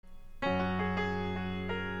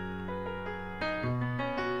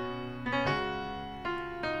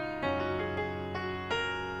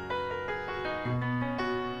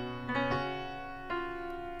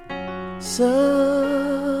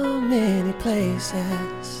So many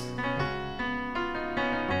places,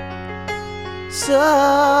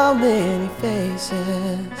 so many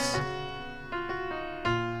faces.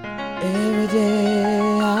 Every day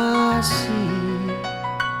I see,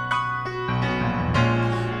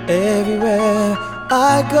 everywhere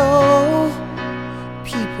I go,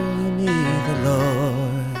 people who need the Lord.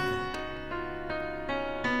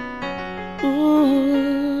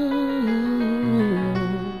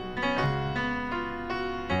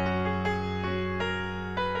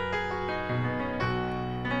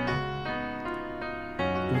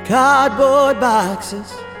 In cardboard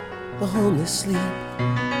boxes, the homeless sleep.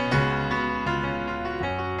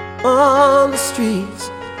 On the streets,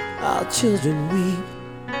 our children weep.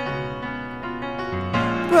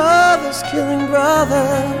 Brothers killing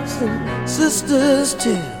brothers and sisters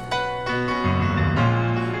too.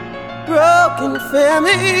 Broken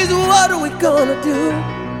families, what are we gonna do?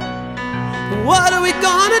 What are we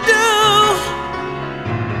gonna do?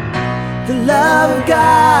 The love of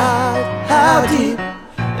God, how deep,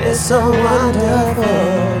 is so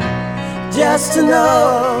wonderful. Just to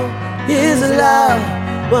know His love,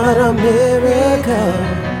 what a miracle.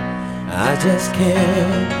 I just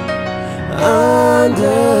can't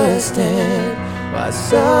understand why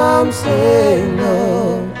some say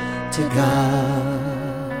no to God.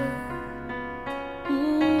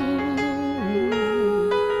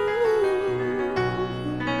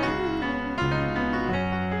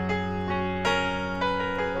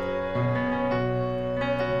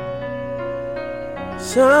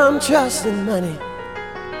 Some trust in money,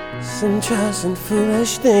 some trust in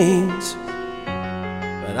foolish things,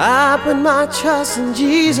 but I put my trust in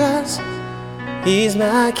Jesus. He's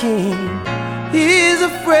my King. He's a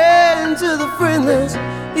friend to the friendless.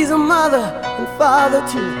 He's a mother and father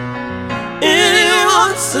too. And He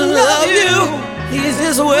wants to love you. He's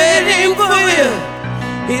just waiting for you.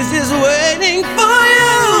 He's just waiting for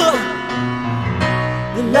you.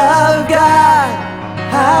 The love of God,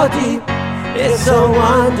 how deep, it's so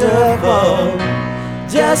wonderful.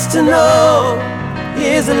 Just to know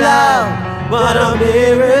His love, what a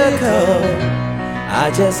miracle.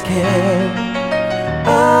 I just can't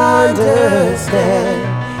understand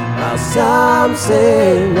how some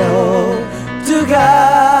say no to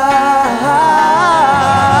God.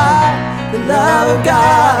 The love of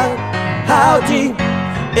God, how deep,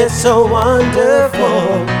 it's so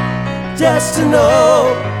wonderful. Just to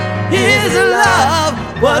know His love,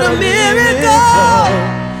 what a miracle.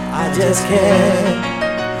 I just can't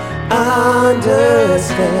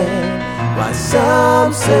understand why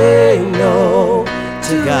some say no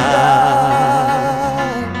to God.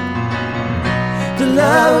 The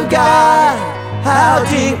love of God, how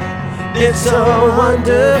deep, it's so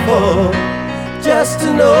wonderful. Just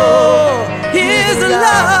to know His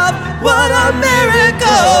love, what a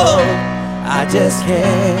miracle. I just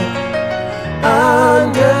can't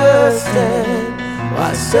understand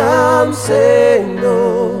why some say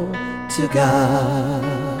no to God.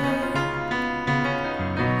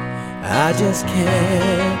 I just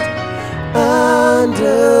can't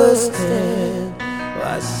understand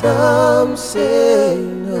why some say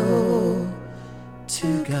no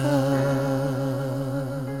to God.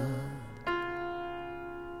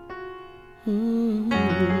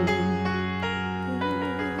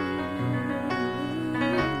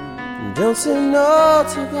 Don't say no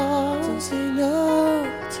to God. Don't say no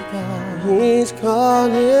to God. He's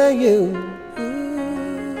calling you.